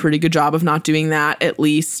tend to do a pretty good job of not doing that, at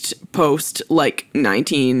least post like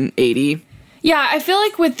 1980. Yeah, I feel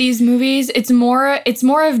like with these movies, it's more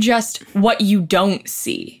of just what you don't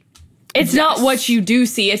see. It's not what you do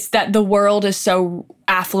see. It's that the world is so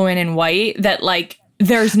affluent and white that like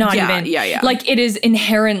there's not like it is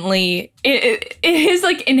inherently it is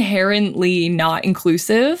like inherently not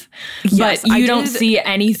inclusive. Yes, but you don't see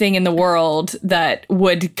anything in the world that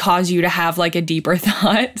would cause you to have like a deeper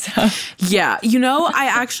thought. So. Yeah, you know, I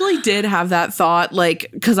actually did have that thought, like,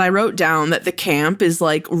 because I wrote down that the camp is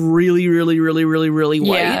like really, really, really, really, really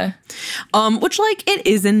white. Yeah. Which like it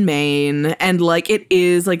is in Maine, and like it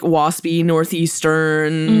is like waspy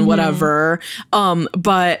Northeastern, whatever.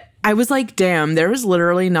 But I was like, damn, there is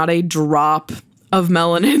literally not a drop of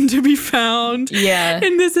melanin to be found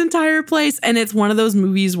in this entire place. And it's one of those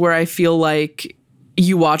movies where I feel like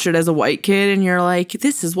you watch it as a white kid and you're like,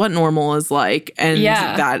 this is what normal is like. And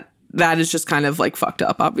that is just kind of like fucked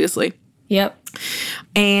up, obviously. Yep.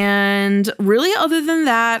 And really, other than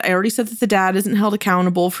that, I already said that the dad isn't held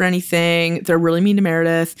accountable for anything. They're really mean to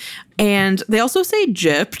Meredith. And they also say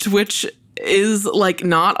gypped, which is like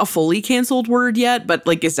not a fully canceled word yet, but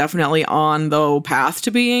like is definitely on the path to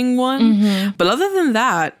being one. But other than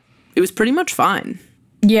that, it was pretty much fine.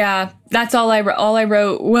 Yeah, that's all I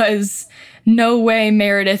wrote was no way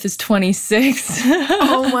Meredith is 26.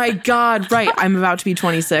 Oh my God, right. I'm about to be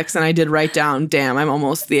 26 and I did write down, damn, I'm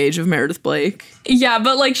almost the age of Meredith Blake. Yeah,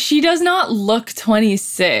 but like she does not look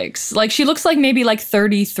 26. Like she looks like maybe like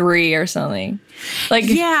 33 or something. Like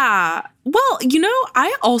yeah. Well, you know,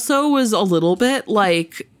 I also was a little bit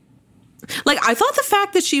like I thought the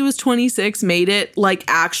fact that she was 26 made it like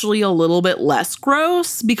actually a little bit less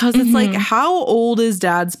gross, because it's like, how old is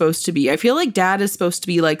dad supposed to be? I feel like dad is supposed to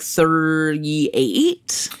be like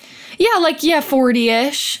 38. Yeah, like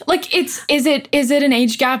 40-ish. Like is it an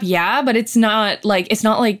age gap? Yeah, but it's not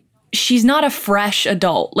like she's not a fresh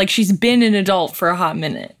adult. Like she's been an adult for a hot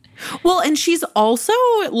minute. Well, and she's also,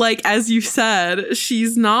 like, as you said,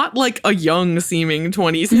 she's not like a young seeming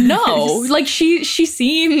 20s. No, like she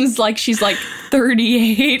seems like she's like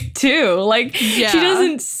 38 too. Like she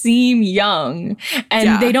doesn't seem young,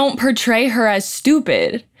 and they don't portray her as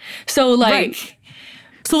stupid. So like,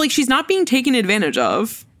 she's not being taken advantage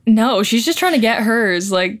of. No, she's just trying to get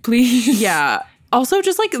hers. Like, please. Yeah. Also,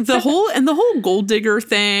 just like the whole gold digger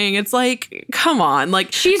thing. It's like, come on,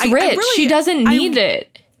 like she's rich. She doesn't need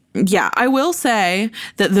it. Yeah, I will say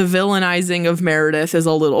that the villainizing of Meredith is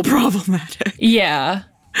a little problematic. Yeah.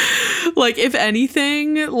 Like, if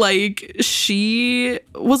anything, like, she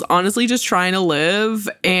was honestly just trying to live,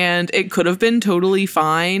 and it could have been totally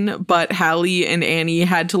fine, but Hallie and Annie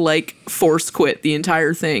had to, like, force quit the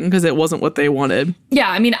entire thing because it wasn't what they wanted. Yeah,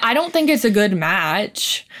 I mean, I don't think it's a good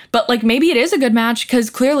match, but, like, maybe it is a good match because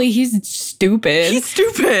clearly he's stupid. He's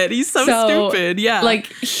stupid. He's so stupid, yeah. Like,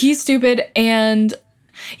 he's stupid, and,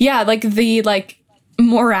 yeah, like, the, like,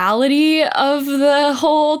 morality of the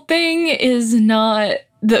whole thing is not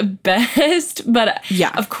the best, but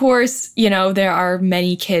of course, you know, there are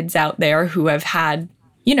many kids out there who have had,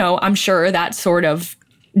 you know, I'm sure that sort of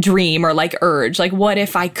dream or like urge, like, what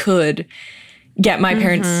if I could get my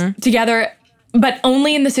parents together, but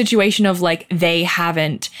only in the situation of like they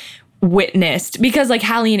haven't witnessed, because like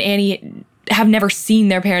Hallie and Annie have never seen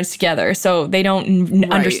their parents together, so they don't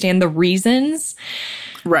understand the reasons.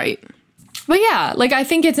 Right. But yeah, like I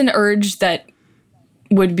think it's an urge that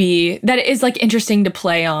is like interesting to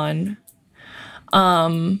play on.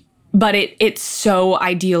 But it's so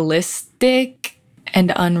idealistic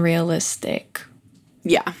and unrealistic.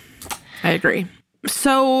 Yeah, I agree.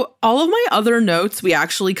 So all of my other notes we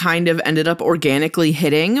actually kind of ended up organically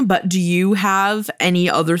hitting, but do you have any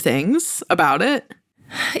other things about it?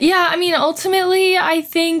 Yeah, I mean, ultimately, I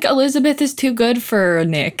think Elizabeth is too good for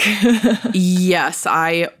Nick. Yes,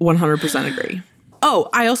 I 100% agree. Oh,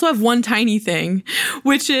 I also have one tiny thing,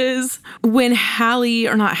 which is when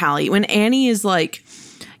when Annie is like,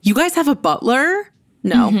 you guys have a butler?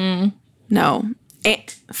 No. No.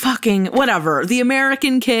 Fucking whatever. The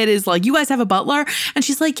American kid is like, you guys have a butler? And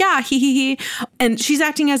she's like, yeah, he. And she's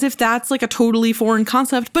acting as if that's like a totally foreign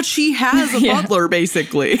concept, but she has a butler,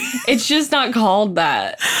 basically. It's just not called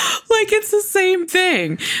that. Like, it's the same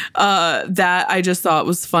thing. That I just thought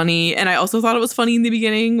was funny. And I also thought it was funny in the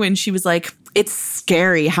beginning when she was like, it's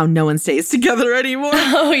scary how no one stays together anymore.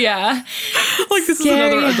 Oh, yeah. Like, this is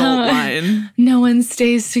another adult line. No one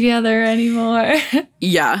stays together anymore.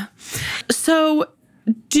 Yeah. So,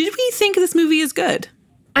 did we think this movie is good?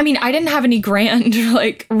 I mean, I didn't have any grand,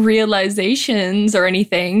 like, realizations or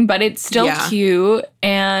anything, but it's still cute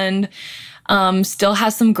and still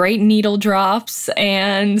has some great needle drops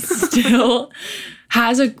and still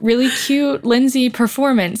has a really cute Lindsay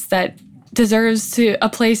performance that deserves a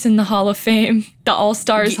place in the Hall of Fame, the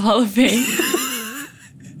All-Stars Hall of Fame.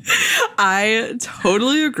 I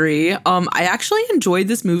totally agree. I actually enjoyed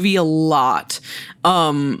this movie a lot.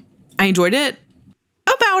 I enjoyed it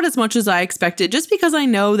about as much as I expected, just because I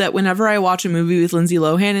know that whenever I watch a movie with Lindsay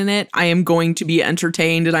Lohan in it, I am going to be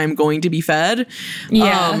entertained and I'm going to be fed.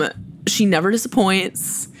 Yeah. She never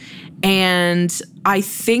disappoints. And I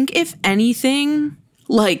think, if anything,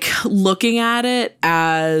 like, looking at it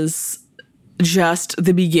as just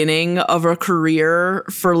the beginning of a career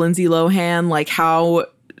for Lindsay Lohan, like how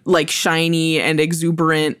like shiny and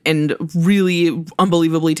exuberant and really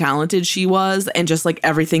unbelievably talented she was, and just like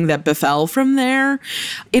everything that befell from there,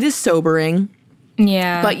 it is sobering.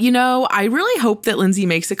 Yeah. But, you know, I really hope that Lindsay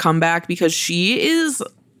makes a comeback, because she is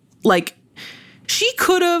like, she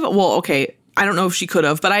could have, well, okay, I don't know if she could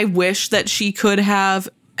have, but I wish that she could have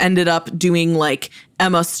ended up doing like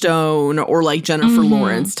Emma Stone or like Jennifer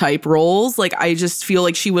Lawrence type roles. Like, I just feel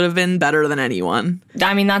like she would have been better than anyone.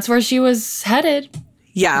 I mean, that's where she was headed.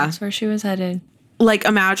 Yeah. That's where she was headed. Like,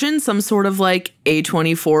 imagine some sort of like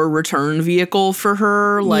A24 return vehicle for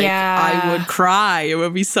her. Like, yeah. I would cry. It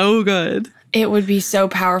would be so good. It would be so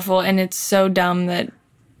powerful, and it's so dumb that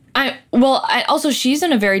also she's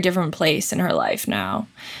in a very different place in her life now.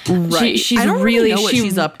 Right. She's I don't really know what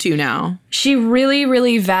she's up to now. She really,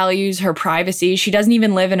 really values her privacy. She doesn't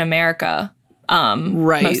even live in America.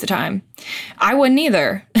 Right. Most of the time. I wouldn't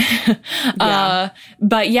either. Yeah.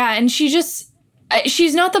 But yeah, and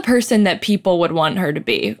she's not the person that people would want her to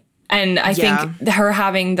be. And I think her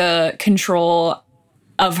having the control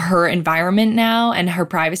of her environment now and her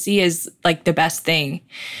privacy is like the best thing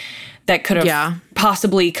that could have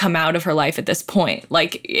possibly come out of her life at this point.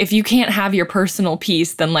 Like, if you can't have your personal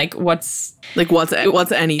peace, then like what's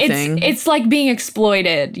anything? It's like being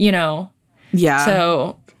exploited, you know? Yeah.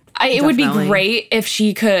 So it would be great if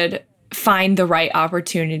she could find the right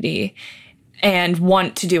opportunity and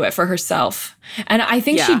want to do it for herself. And I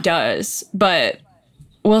think she does, but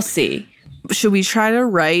we'll see. Should we try to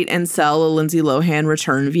write and sell a Lindsay Lohan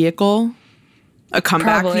return vehicle? A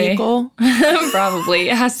comeback vehicle? Probably.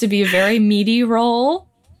 It has to be a very meaty role.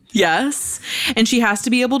 Yes. And she has to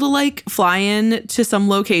be able to like fly in to some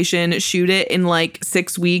location, shoot it in like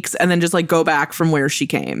 6 weeks, and then just like go back from where she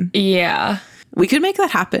came. Yeah. We could make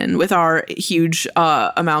that happen with our huge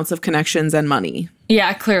amounts of connections and money.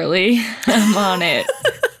 Yeah, clearly. I'm on it.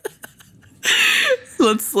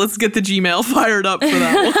 Let's get the Gmail fired up for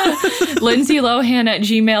that one.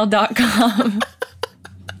 LindsayLohan@gmail.com.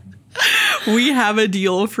 We have a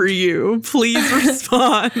deal for you. Please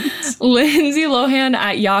respond.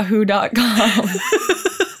 LindsayLohan@yahoo.com.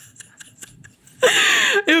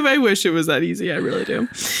 I wish it was that easy. I really do.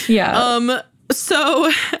 Yeah. So,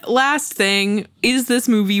 last thing, is this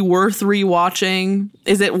movie worth rewatching?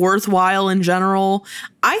 Is it worthwhile in general?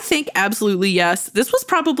 I think absolutely yes. This was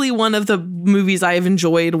probably one of the movies I have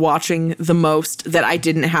enjoyed watching the most that I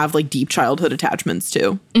didn't have like deep childhood attachments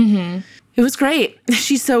to. Mm-hmm. It was great.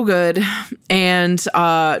 She's so good. And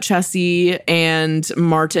Chessie and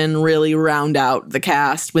Martin really round out the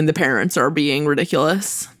cast when the parents are being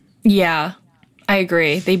ridiculous. Yeah. I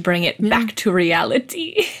agree. They bring it back to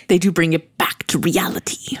reality. They do bring it back to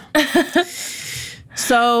reality.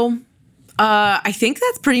 So, I think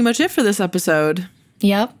that's pretty much it for this episode.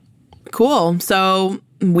 Yep. Cool. So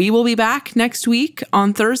we will be back next week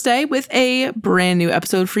on Thursday with a brand new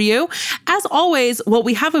episode for you. As always,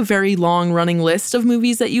 we have a very long running list of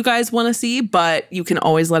movies that you guys want to see, but you can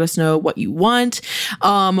always let us know what you want.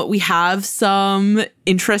 We have some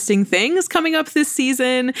interesting things coming up this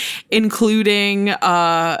season, including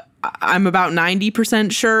I'm about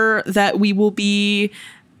 90% sure that we will be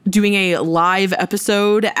doing a live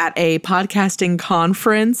episode at a podcasting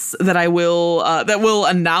conference that I will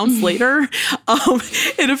announce later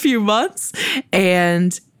in a few months,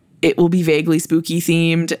 and it will be vaguely spooky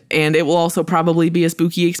themed, and it will also probably be a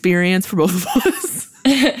spooky experience for both of us.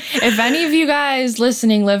 If any of you guys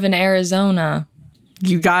listening live in Arizona,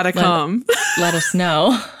 you gotta come. Let us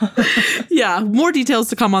know. Yeah, more details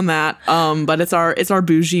to come on that. But it's our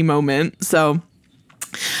bougie moment. So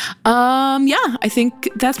I think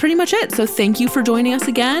that's pretty much it. So thank you for joining us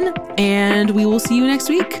again, and we will see you next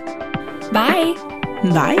week. Bye.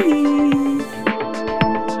 Bye.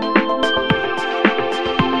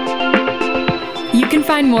 You can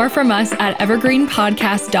find more from us at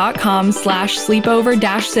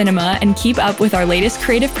evergreenpodcast.com/sleepover-cinema and keep up with our latest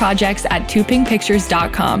creative projects at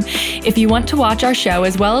tupingpictures.com. If you want to watch our show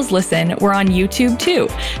as well as listen, we're on YouTube too.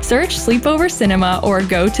 Search Sleepover Cinema or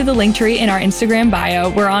go to the link tree in our Instagram bio.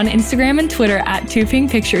 We're on Instagram and Twitter at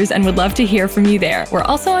tupingpictures and would love to hear from you there. We're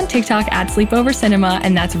also on TikTok at Sleepover Cinema,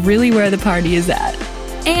 and that's really where the party is at.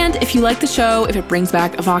 And if you like the show, if it brings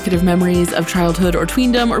back evocative memories of childhood or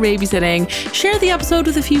tweendom or babysitting, share the episode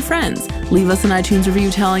with a few friends. Leave us an iTunes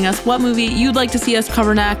review telling us what movie you'd like to see us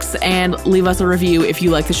cover next, and leave us a review if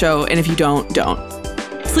you like the show, and if you don't.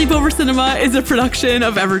 Sleepover Cinema is a production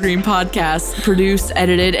of Evergreen Podcasts, produced,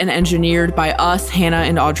 edited, and engineered by us, Hannah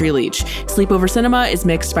and Audrey Leach. Sleepover Cinema is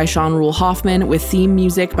mixed by Sean Rule Hoffman with theme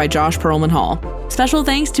music by Josh Perlman Hall. Special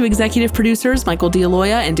thanks to executive producers Michael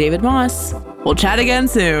D'Aloia and David Moss. We'll chat again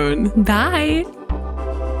soon. Bye.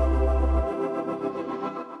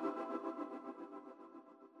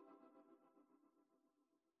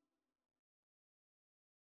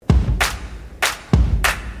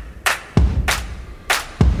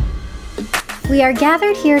 We are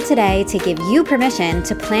gathered here today to give you permission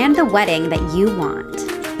to plan the wedding that you want.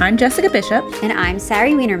 I'm Jessica Bishop. And I'm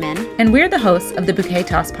Sari Wienerman. And we're the hosts of the Bouquet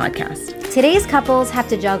Toss podcast. Today's couples have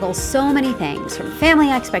to juggle so many things, from family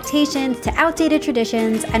expectations to outdated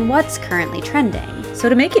traditions and what's currently trending. So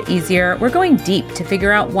to make it easier, we're going deep to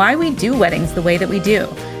figure out why we do weddings the way that we do,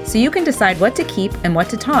 so you can decide what to keep and what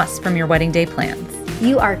to toss from your wedding day plans.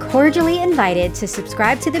 You are cordially invited to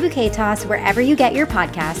subscribe to the Bouquet Toss wherever you get your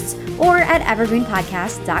podcasts or at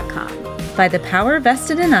evergreenpodcast.com. By the power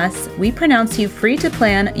vested in us, we pronounce you free to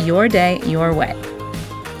plan your day your way.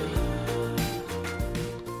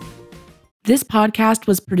 This podcast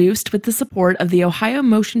was produced with the support of the Ohio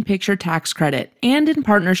Motion Picture Tax Credit and in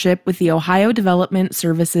partnership with the Ohio Development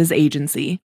Services Agency.